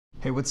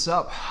Hey, what's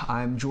up?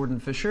 I'm Jordan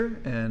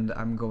Fisher, and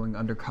I'm going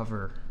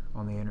undercover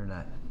on the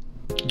internet.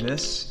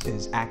 This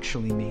is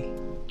actually me.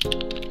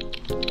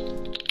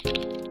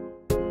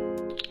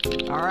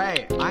 All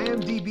right,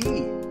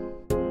 IMDb.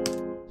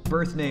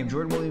 Birth name,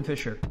 Jordan William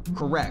Fisher.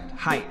 Correct.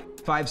 Height,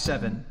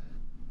 5'7".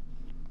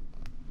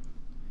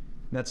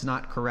 That's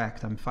not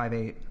correct. I'm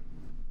 5'8".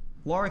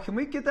 Laura, can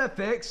we get that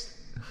fixed?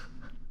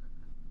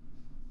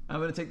 I'm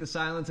going to take the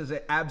silence as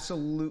a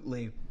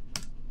absolutely.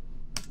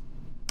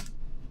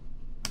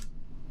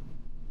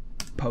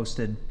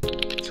 Posted.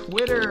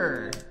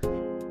 Twitter.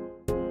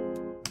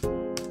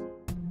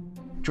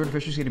 Jordan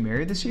Fisher's getting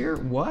married this year?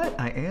 What?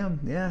 I am,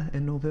 yeah,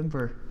 in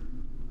November.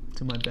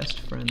 To my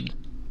best friend.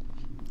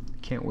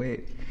 Can't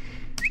wait.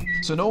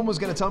 So no one was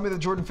going to tell me that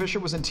Jordan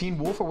Fisher was in Teen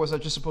Wolf, or was I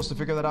just supposed to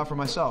figure that out for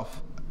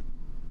myself?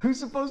 Who's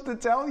supposed to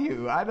tell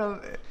you? I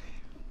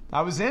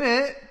was in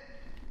it.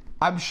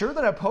 I'm sure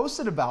that I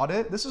posted about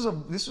it. This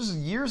was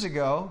years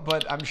ago,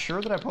 but I'm sure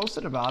that I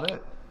posted about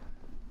it.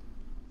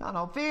 I don't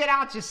know. Figure it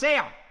out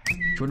yourself.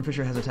 Jordan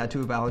Fisher has a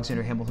tattoo of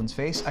Alexander Hamilton's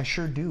face. I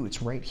sure do.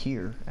 It's right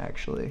here,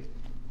 actually.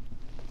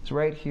 It's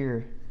right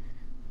here.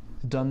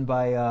 Done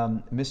by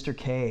Mr.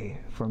 K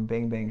from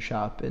Bang Bang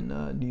Shop in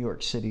New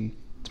York City.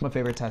 It's my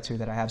favorite tattoo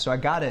that I have. So I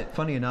got it,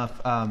 funny enough,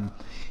 I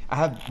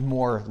have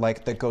more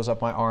like that goes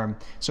up my arm.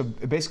 So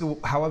basically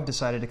how I've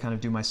decided to kind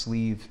of do my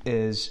sleeve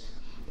is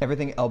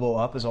everything elbow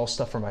up is all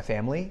stuff from my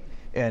family,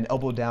 and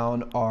elbow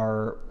down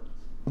are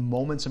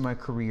moments in my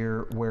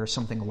career where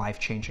something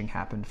life-changing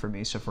happened for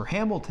me. So for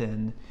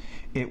Hamilton,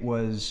 it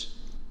was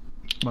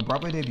my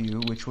Broadway debut,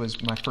 which was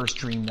my first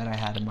dream that I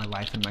had in my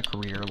life and my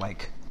career.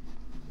 Like,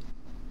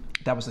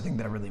 that was the thing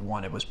that I really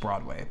wanted, was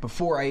Broadway.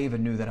 Before I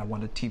even knew that I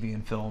wanted TV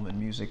and film and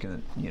music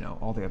and, you know,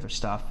 all the other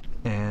stuff.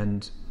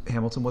 And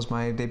Hamilton was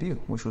my debut,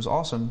 which was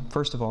awesome,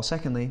 first of all.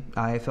 Secondly,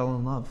 I fell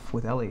in love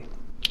with Ellie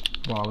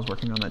while I was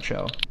working on that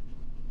show.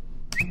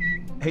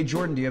 Hey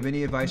Jordan, do you have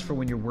any advice for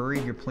when you're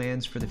worried your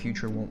plans for the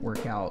future won't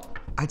work out?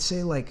 I'd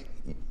say, like,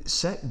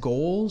 set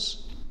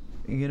goals,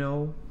 you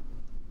know,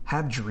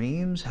 have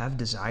dreams, have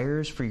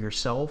desires for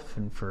yourself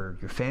and for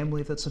your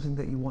family if that's something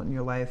that you want in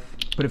your life.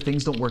 But if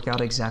things don't work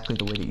out exactly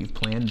the way that you've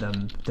planned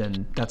them,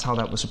 then that's how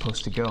that was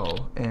supposed to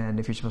go. And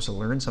if you're supposed to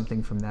learn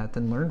something from that,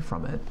 then learn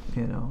from it,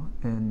 you know,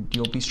 and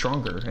you'll be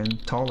stronger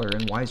and taller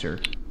and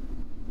wiser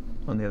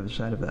on the other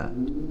side of that.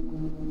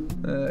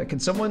 Can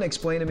someone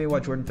explain to me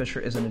why Jordan Fisher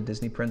isn't a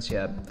Disney prince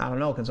yet? I don't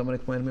know. Can someone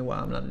explain to me why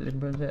I'm not a Disney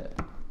prince yet?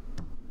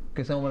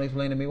 Can someone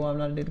explain to me why I'm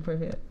not a Disney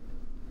prince yet?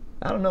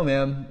 I don't know,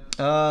 man.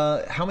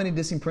 How many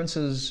Disney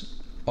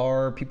princes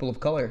are people of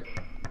color?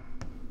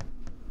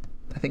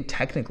 I think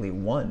technically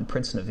one,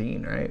 Prince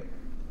Naveen, right?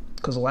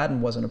 Because Aladdin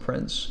wasn't a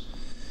prince.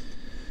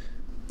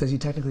 Does he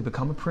technically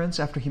become a prince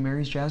after he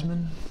marries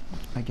Jasmine?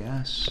 I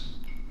guess.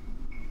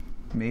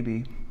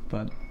 Maybe,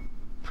 but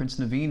Prince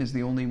Naveen is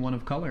the only one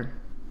of color.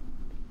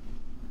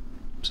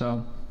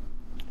 So,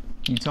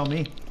 you tell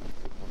me.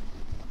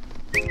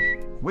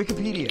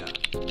 Wikipedia.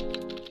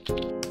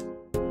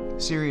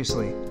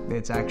 Seriously,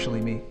 it's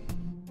actually me.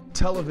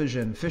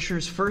 Television.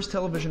 Fisher's first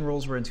television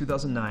roles were in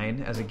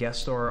 2009 as a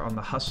guest star on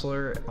The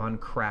Hustler on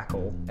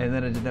Crackle. And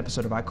then I did an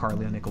episode of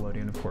iCarly on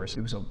Nickelodeon, of course.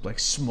 It was a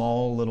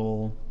small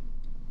little,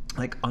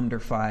 under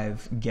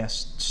 5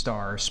 guest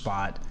star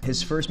spot.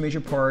 His first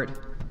major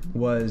part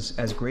was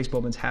as Grace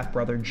Bowman's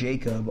half-brother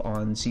Jacob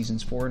on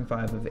seasons 4 and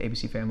 5 of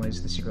ABC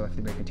Family's The Secret Life of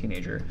the American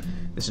Teenager.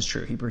 This is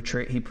true. He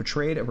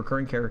portrayed a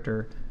recurring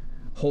character,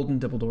 Holden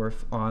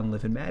Dibbeldorf, on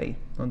Liv and Maddie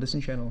on Disney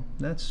Channel.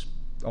 That's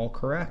all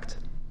correct.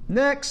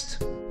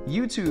 Next,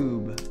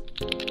 YouTube.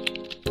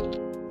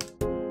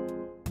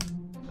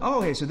 Oh,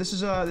 okay, so this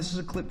is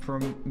a clip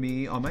from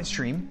me on my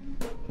stream.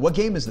 What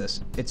game is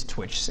this? It's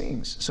Twitch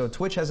Sings. So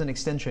Twitch has an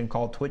extension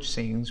called Twitch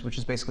Sings, which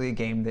is basically a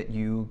game that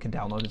you can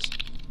download. It's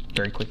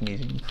very quick and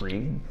easy and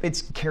free.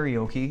 It's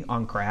karaoke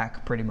on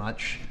crack, pretty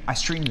much. I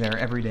stream there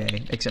every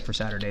day, except for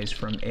Saturdays,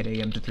 from 8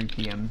 a.m. to 3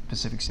 p.m.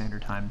 Pacific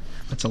Standard Time.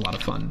 That's a lot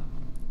of fun.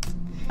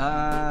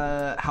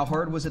 How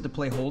hard was it to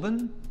play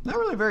Holden? Not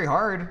really very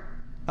hard.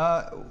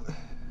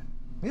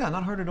 Yeah,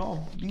 not hard at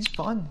all. He's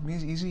fun.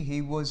 He's easy.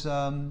 He was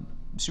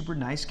super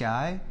nice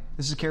guy.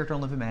 This is a character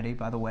on Liv and Maddie,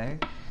 by the way.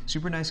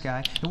 Super nice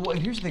guy. And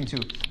here's the thing,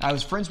 too. I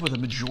was friends with a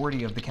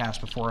majority of the cast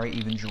before I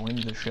even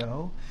joined the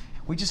show.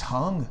 We just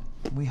hung.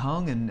 We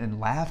hung and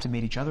laughed and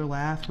made each other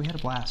laugh. We had a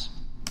blast.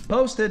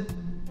 Posted.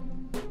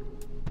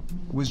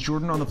 Was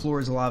Jordan on the floor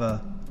as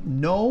lava?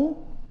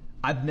 No.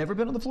 I've never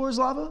been on the floor as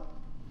lava.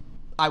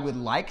 I would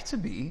like to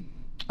be.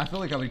 I feel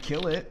like I would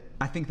kill it.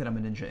 I think that I'm a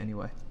ninja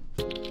anyway.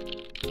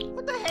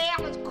 What the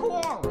hell is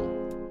Korra?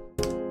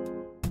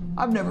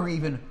 I've never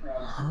even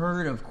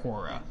heard of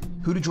Korra.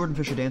 Who did Jordan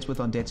Fisher dance with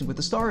on Dancing with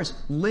the Stars?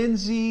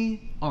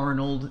 Lindsay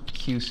Arnold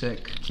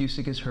Cusick.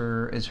 Cusick is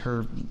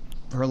her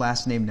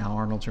last name now.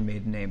 Arnold's her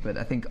maiden name, but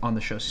I think on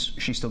the show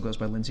she still goes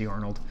by Lindsay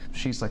Arnold.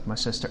 She's like my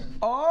sister.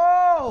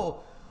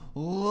 Oh,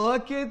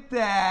 look at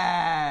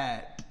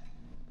that.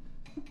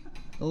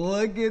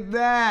 Look at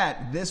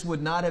that. This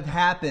would not have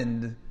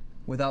happened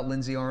without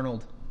Lindsay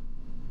Arnold.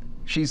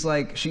 She's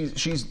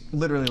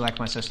literally like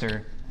my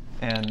sister.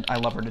 and I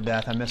love her to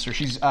death. I miss her.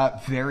 She's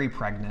very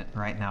pregnant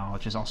right now,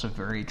 which is also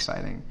very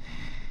exciting.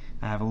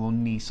 I have a little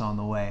niece on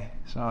the way,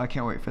 so I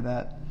can't wait for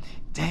that.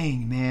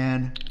 Dang,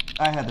 man.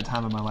 I had the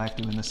time of my life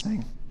doing this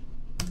thing.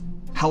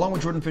 How long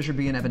would Jordan Fisher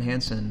be in Evan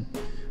Hansen?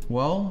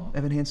 Well,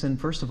 Evan Hansen,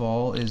 first of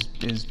all,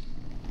 is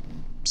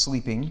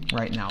sleeping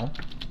right now.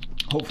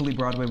 Hopefully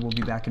Broadway will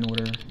be back in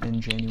order in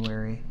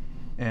January,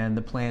 and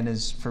the plan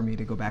is for me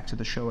to go back to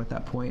the show at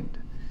that point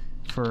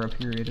for a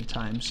period of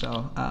time.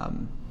 So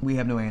we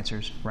have no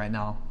answers right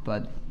now,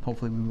 but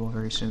hopefully we will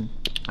very soon.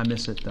 I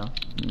miss it though.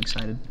 I'm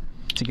excited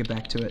to get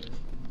back to it.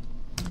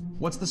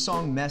 What's the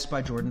song Mess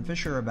by Jordan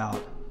Fisher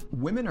about?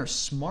 Women are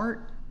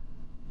smart.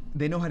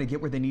 They know how to get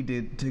where they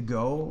need to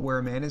go where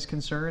a man is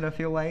concerned, I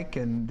feel like,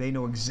 and they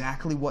know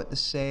exactly what to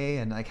say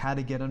and like how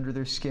to get under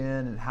their skin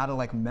and how to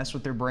like mess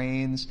with their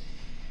brains,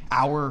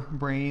 our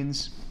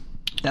brains.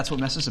 That's what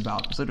Mess is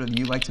about. It's literally,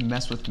 you like to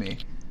mess with me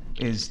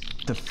is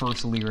the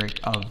first lyric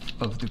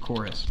of the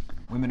chorus.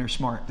 Women are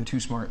smart. They're too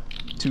smart.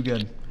 Too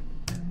good.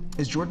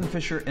 Is Jordan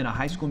Fisher in a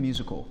High School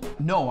Musical?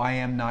 No, I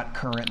am not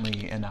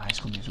currently in a High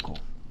School Musical.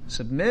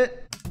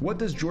 Submit. What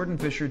does Jordan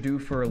Fisher do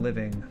for a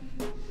living?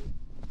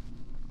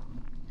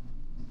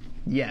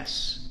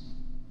 Yes.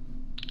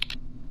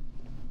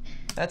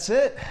 That's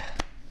it.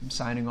 I'm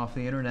signing off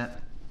the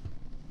internet.